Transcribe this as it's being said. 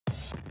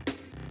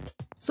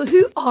So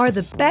who are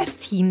the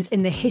best teams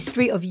in the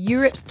history of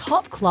Europe's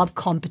top club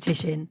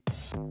competition?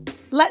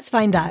 Let's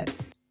find out.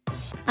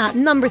 At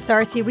number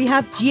 30, we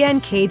have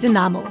GNK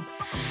Dynamo.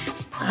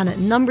 And at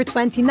number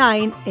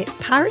 29, it's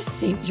Paris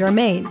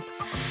Saint-Germain.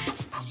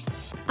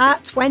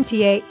 At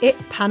 28,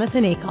 it's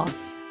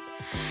Panathinaikos.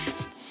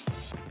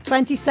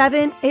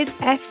 27 is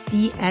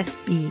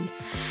FCSB.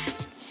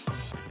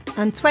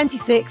 And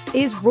 26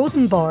 is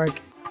Rosenborg.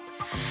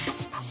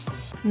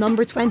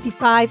 Number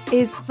 25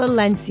 is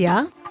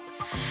Valencia.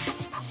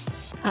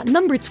 At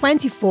number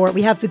 24,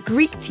 we have the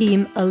Greek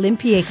team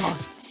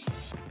Olympiakos.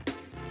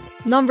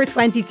 Number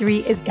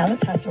 23 is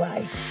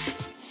Galatasaray.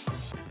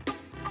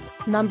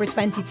 Number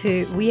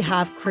 22, we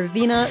have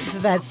Crvena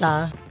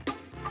Zvezda.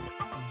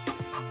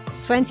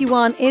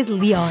 21 is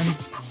Lyon.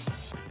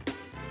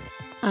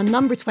 And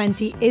number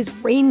 20 is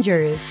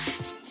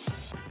Rangers.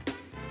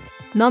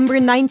 Number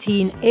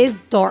 19 is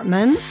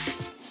Dortmund.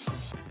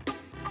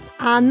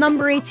 And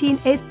number 18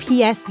 is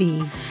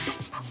PSV.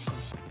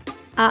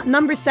 At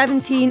number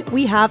 17,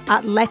 we have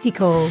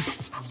Atletico.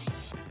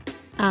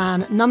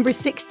 And number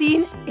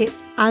 16, it's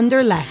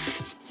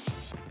Anderlecht.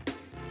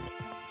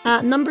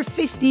 At number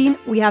 15,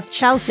 we have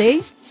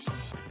Chelsea.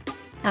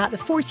 At the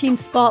 14th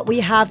spot, we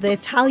have the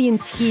Italian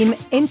team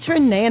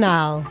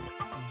Internazionale.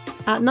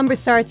 At number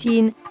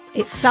 13,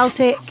 it's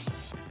Celtic.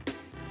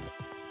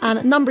 And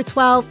at number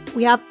 12,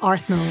 we have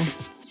Arsenal.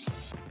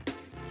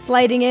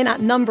 Sliding in at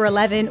number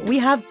 11, we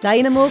have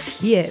Dynamo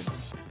Kiev.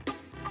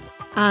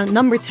 And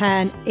number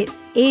 10, it's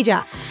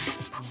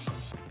Ajax.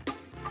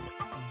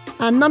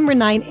 And number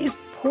 9 is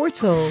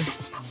Porto.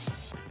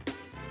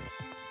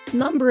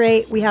 Number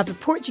 8, we have the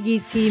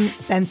Portuguese team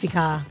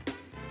Benfica.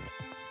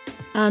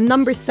 And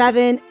number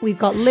 7, we've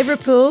got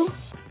Liverpool.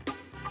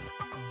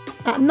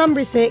 At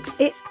number 6,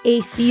 it's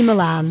AC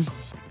Milan.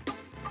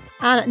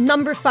 And at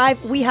number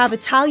 5, we have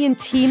Italian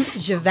team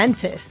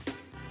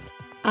Juventus.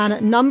 And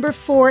at number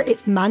 4,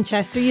 it's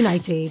Manchester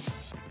United.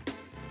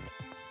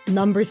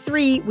 Number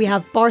 3, we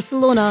have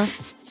Barcelona.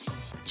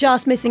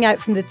 Just missing out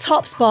from the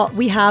top spot,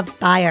 we have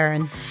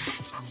Bayern.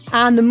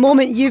 And the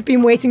moment you've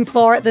been waiting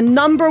for, the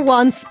number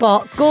 1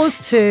 spot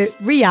goes to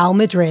Real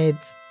Madrid.